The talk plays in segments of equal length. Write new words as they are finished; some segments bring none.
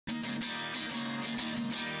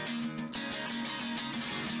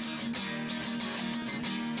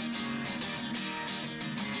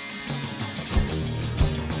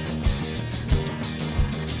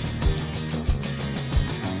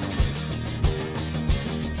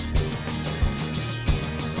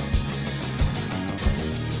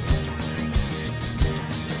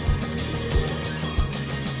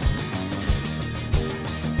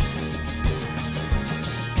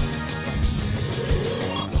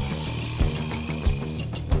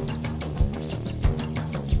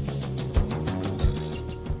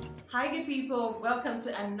good people, welcome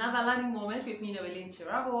to another learning moment with me, Noeline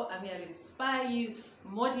Chirabo. I'm here to inspire you,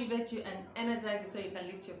 motivate you, and energize you so you can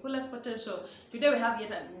live to your fullest potential. Today we have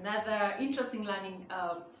yet another interesting learning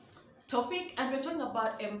topic, and we're talking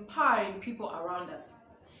about empowering people around us.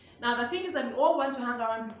 Now the thing is that we all want to hang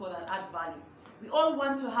around people that add value. We all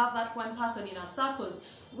want to have that one person in our circles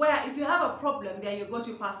where if you have a problem, they're your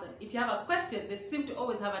go-to person. If you have a question, they seem to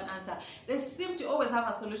always have an answer. They seem to always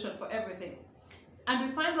have a solution for everything. And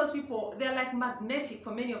we find those people, they're like magnetic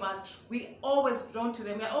for many of us. We always drawn to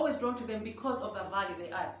them. We're always drawn to them because of the value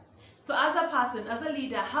they add. So as a person, as a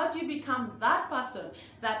leader, how do you become that person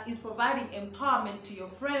that is providing empowerment to your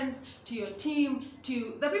friends, to your team,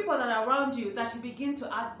 to the people that are around you, that you begin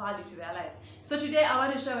to add value to their lives? So today I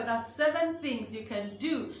want to share with us 7 things you can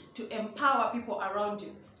do to empower people around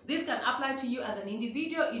you. This can apply to you as an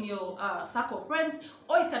individual in your circle of friends,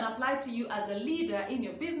 or it can apply to you as a leader in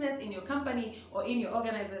your business, in your company, or in your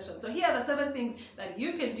organization. So here are the 7 things that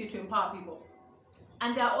you can do to empower people.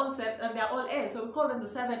 And they're all set, and they're all A's, so we call them the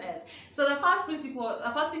 7 A's. So the first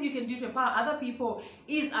thing you can do to empower other people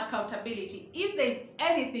is accountability. If there's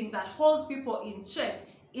anything that holds people in check,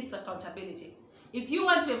 it's accountability. If you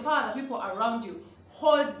want to empower the people around you,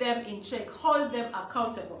 hold them in check, hold them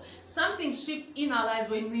accountable. Something shifts in our lives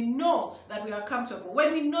when we know that we are accountable,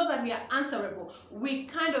 when we know that we are answerable. We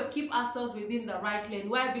kind of keep ourselves within the right lane.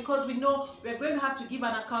 Why? Because we know we're going to have to give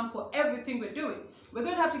an account for everything we're doing. We're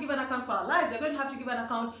going to have to give an account for our lives. We're going to have to give an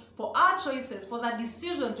account for our choices, for the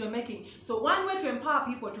decisions we're making. So one way to empower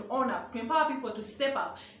people to own up, to empower people to step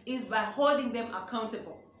up, is by holding them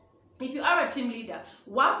accountable. If you are a team leader,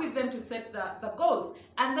 work with them to set the goals,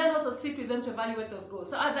 and then also sit with them to evaluate those goals.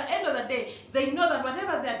 So at the end of the day, they know that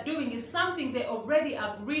whatever they're doing is something they already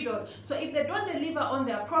agreed on. So if they don't deliver on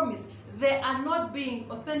their promise, they are not being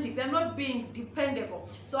authentic, they're not being dependable.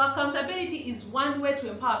 So accountability is one way to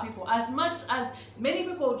empower people. As much as many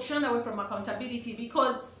people would shun away from accountability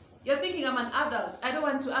because you're thinking, I'm an adult, I don't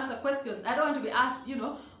want to answer questions, I don't want to be asked,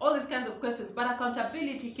 all these kinds of questions. But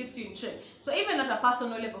accountability keeps you in check. So even at a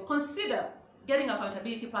personal level, consider getting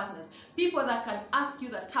accountability partners, people that can ask you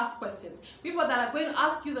the tough questions, people that are going to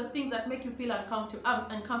ask you the things that make you feel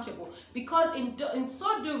uncomfortable. Because in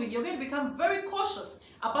so doing, you're going to become very cautious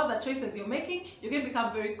about the choices you're making. You're going to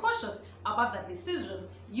become very cautious about the decisions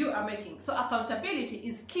you are making. So accountability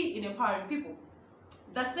is key in empowering people.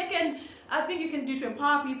 The second thing you can do to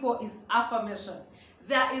empower people is affirmation.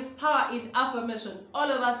 There is power in affirmation.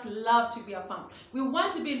 All of us love to be affirmed. We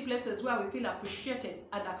want to be in places where we feel appreciated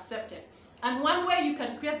and accepted. And one way you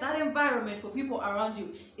can create that environment for people around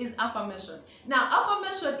you is affirmation. Now,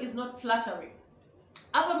 affirmation is not flattery.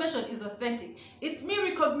 Affirmation is authentic. It's me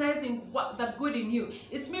recognizing the good in you.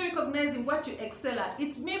 It's me recognizing what you excel at.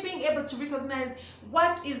 It's me being able to recognize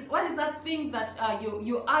what is that thing that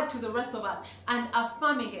you add to the rest of us, and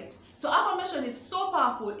affirming it. So affirmation is so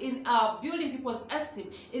powerful in building people's esteem,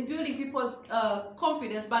 in building people's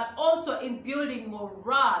confidence, but also in building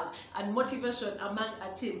morale and motivation among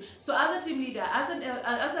a team. So as a team leader,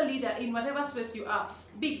 as a leader in whatever space you are,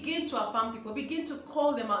 begin to affirm people, begin to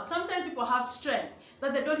call them out. Sometimes people have strength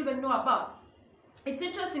that they don't even know about. It's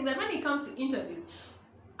interesting that when it comes to interviews,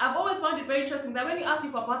 I've always found it very interesting that when you ask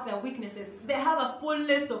people about their weaknesses, they have a full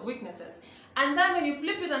list of weaknesses. And then when you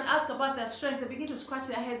flip it and ask about their strength, they begin to scratch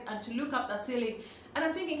their heads and to look up the ceiling. And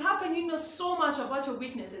I'm thinking, how can you know so much about your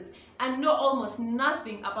weaknesses and know almost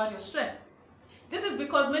nothing about your strength? This is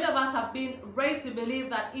because many of us have been raised to believe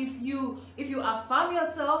that if you affirm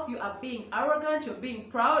yourself, you are being arrogant, you're being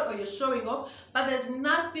proud, or you're showing off. But there's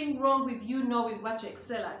nothing wrong with you knowing what you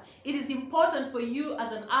excel at. It is important for you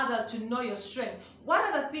as an adult to know your strength. What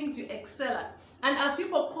are the things you excel at? And as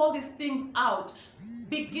people call these things out,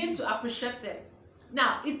 begin to appreciate them.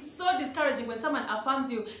 Now, it's so discouraging when someone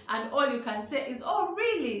affirms you and all you can say is, oh,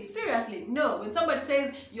 really? Seriously? No. When somebody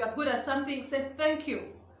says you are good at something, say thank you.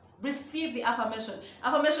 Receive the affirmation.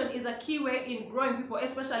 Affirmation is a key way in growing people,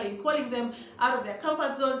 especially in calling them out of their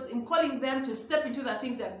comfort zones, in calling them to step into the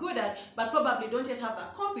things they're good at, but probably don't yet have the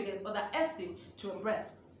confidence or the esteem to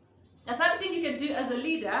embrace. The third thing you can do as a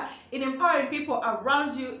leader in empowering people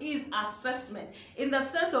around you is assessment, in the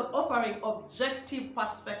sense of offering objective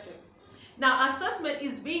perspective. Now, assessment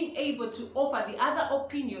is being able to offer the other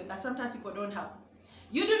opinion that sometimes people don't have.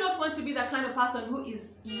 You do not want to be the kind of person who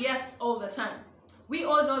is yes all the time. We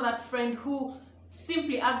all know that friend who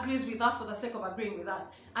simply agrees with us for the sake of agreeing with us.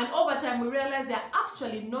 And over time, we realize they're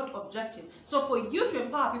actually not objective. So for you to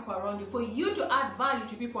empower people around you, for you to add value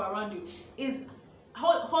to people around you, is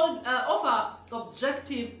offer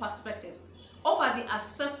objective perspectives. offer the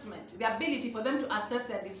assessment, the ability for them to assess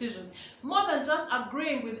their decisions, more than just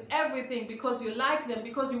agreeing with everything because you like them,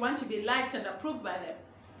 because you want to be liked and approved by them.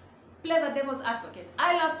 Play the devil's advocate.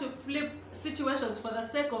 I love to flip situations for the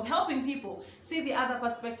sake of helping people see the other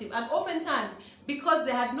perspective. And oftentimes, because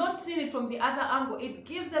they had not seen it from the other angle, it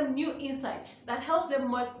gives them new insight that helps them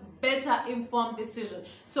make better informed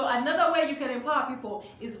decisions. So another way you can empower people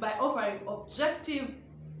is by offering objective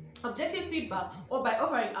feedback, or by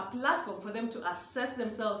offering a platform for them to assess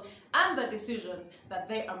themselves and the decisions that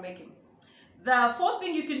they are making. The fourth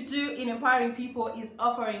thing you can do in empowering people is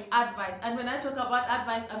offering advice. And when I talk about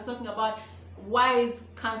advice, I'm talking about wise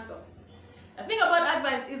counsel. The thing about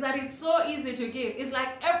advice is that it's so easy to give. It's like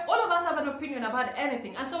all of us have an opinion about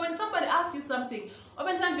anything. And so when somebody asks you something,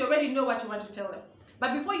 oftentimes you already know what you want to tell them.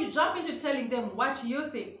 But before you jump into telling them what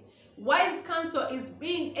you think, wise counsel is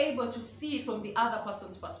being able to see it from the other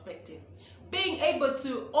person's perspective. Being able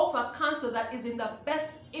to offer counsel that is in the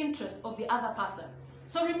best interest of the other person.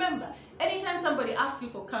 So remember, anytime somebody asks you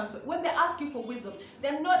for counsel, when they ask you for wisdom,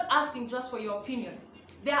 they're not asking just for your opinion.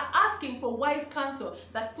 They are asking for wise counsel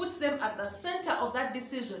that puts them at the center of that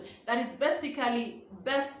decision that is basically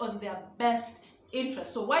based on their best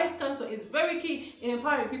interest. So wise counsel is very key in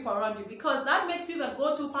empowering people around you, because that makes you the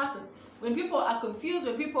go-to person. When people are confused,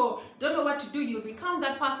 when people don't know what to do, you become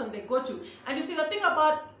that person they go to. And you see, the thing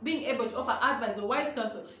about being able to offer advice or wise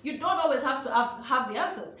counsel, you don't always have to have the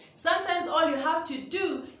answers. Sometimes all you have to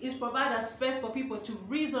do is provide a space for people to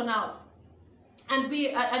reason out and be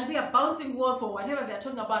a bouncing wall for whatever they're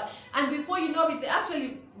talking about. And before you know it, they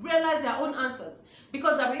actually realize their own answers.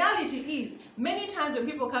 Because the reality is, many times when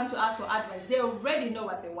people come to ask for advice, they already know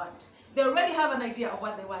what they want. They already have an idea of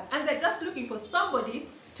what they want. And they're just looking for somebody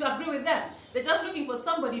to agree with them. They're just looking for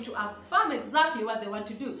somebody to affirm exactly what they want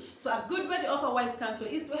to do. So a good way to offer wise counsel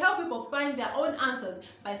is to help people find their own answers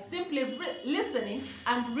by simply listening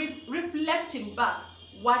and reflecting back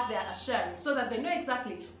what they are sharing, so that they know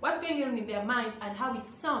exactly what's going on in their minds and how it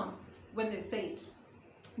sounds when they say it.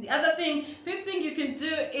 The other thing, fifth thing you can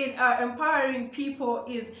do in empowering people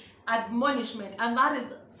is admonishment, and that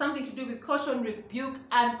is something to do with caution, rebuke,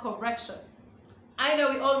 and correction. I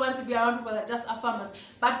know we all want to be around people that just affirm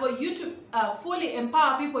us, but for you to fully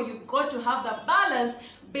empower people, you've got to have the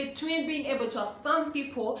balance between being able to affirm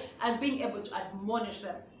people and being able to admonish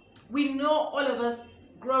them. We know, all of us,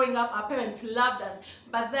 growing up, our parents loved us,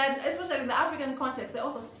 but then, especially in the African context, they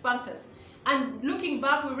also spanked us. And looking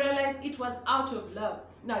back, we realized it was out of love.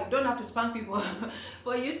 Now, you don't have to spank people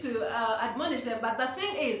for you to admonish them, but the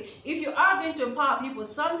thing is, if you are going to empower people,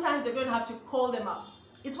 sometimes you're going to have to call them out.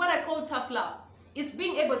 It's what I call tough love. It's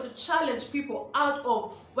being able to challenge people out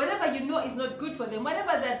of whatever you know is not good for them,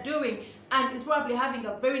 whatever they're doing, and it's probably having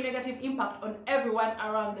a very negative impact on everyone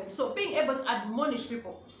around them. So being able to admonish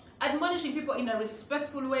people, admonishing people in a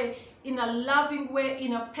respectful way, in a loving way,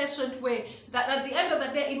 in a patient way, that at the end of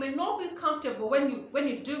the day, it may not feel comfortable when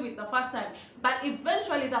you do it the first time, but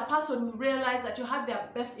eventually the person will realize that you had their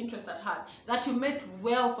best interests at heart, that you meant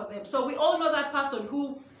well for them. So we all know that person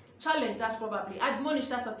who challenged us, probably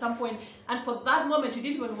admonished us at some point, and for that moment you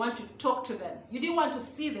didn't even want to talk to them, you didn't want to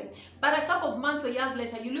see them, but a couple of months or years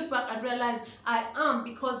later you look back and realize, I am,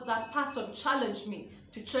 because that person challenged me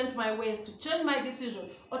to change my ways, to change my decision,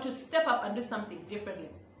 or to step up and do something differently.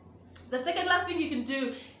 The second last thing you can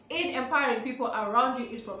do in empowering people around you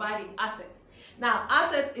is providing assets. Now,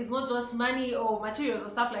 assets is not just money or materials or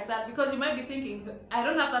stuff like that, because you might be thinking, I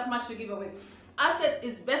don't have that much to give away. Assets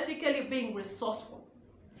is basically being resourceful.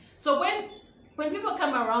 So when people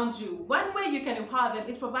come around you, one way you can empower them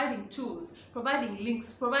is providing tools, providing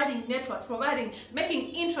links, providing networks,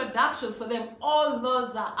 making introductions for them. All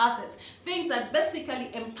those are assets, things that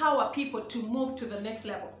basically empower people to move to the next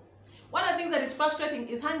level. One of the things that is frustrating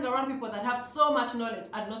is hanging around people that have so much knowledge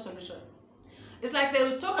and no solution. It's like they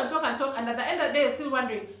will talk and talk and talk, and at the end of the day, you're still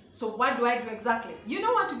wondering, so what do I do exactly? You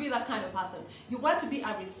don't want to be that kind of person. You want to be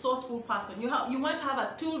a resourceful person. You want to have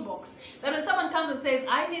a toolbox that when someone comes and says,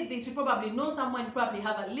 I need this, you probably know someone, you probably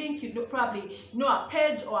have a link, you probably know a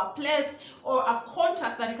page or a place or a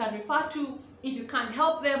contact that you can refer to if you can't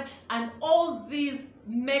help them. And all these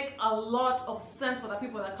make a lot of sense for the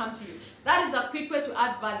people that come to you. That is a quick way to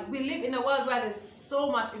add value. We live in a world where there's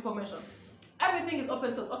so much information. Everything is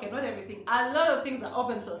open source. Okay, not everything. A lot of things are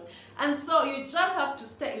open source. And so you just have to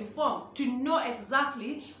stay informed to know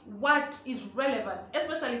exactly what is relevant,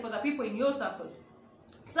 especially for the people in your circles.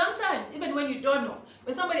 Sometimes, even when you don't know,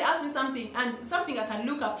 when somebody asks me something and something I can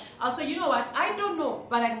look up, I'll say, you know what, I don't know,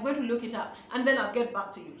 but I'm going to look it up and then I'll get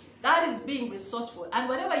back to you. That is being resourceful. And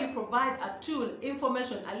whenever you provide a tool,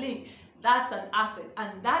 information, a link, that's an asset.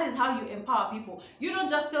 And that is how you empower people. You don't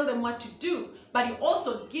just tell them what to do, but you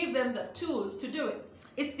also give them the tools to do it.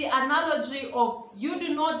 It's the analogy of you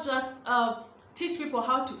do not just teach people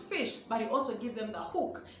how to fish, but you also give them the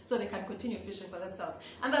hook so they can continue fishing for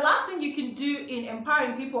themselves. And the last thing you can do in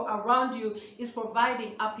empowering people around you is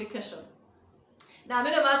providing application. Now,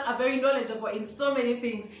 many of us are very knowledgeable in so many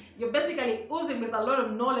things. You're basically oozing with a lot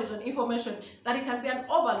of knowledge and information that it can be an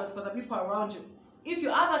overload for the people around you. If you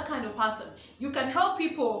are that kind of person, you can help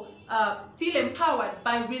people feel empowered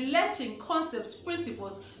by relating concepts,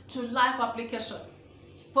 principles to life application.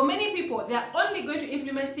 For many people, they are only going to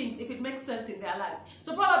implement things if it makes sense in their lives.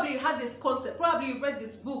 So probably you had this concept, probably you read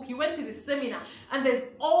this book, you went to this seminar, and there's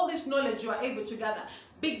all this knowledge you are able to gather.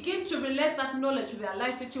 Begin to relate that knowledge to their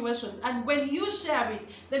life situations. And when you share it,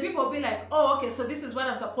 then people will be like, oh, okay, so this is what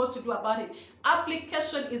I'm supposed to do about it.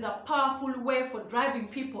 Application is a powerful way for driving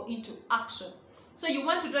people into action. So you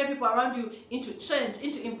want to drive people around you into change,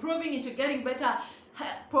 into improving, into getting better.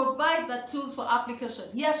 Provide the tools for application.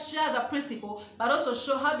 Yes, share the principle, but also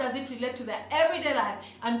show how does it relate to their everyday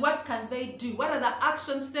life and what can they do? What are the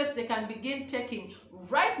action steps they can begin taking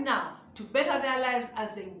right now to better their lives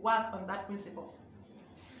as they work on that principle?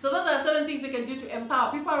 So those are 7 things you can do to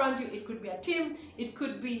empower people around you. It could be a team, it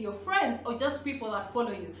could be your friends, or just people that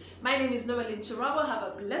follow you. My name is Nobeline Chirabo. Have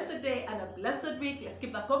a blessed day and a blessed week. Let's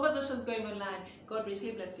keep the conversations going online. God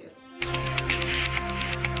richly bless you.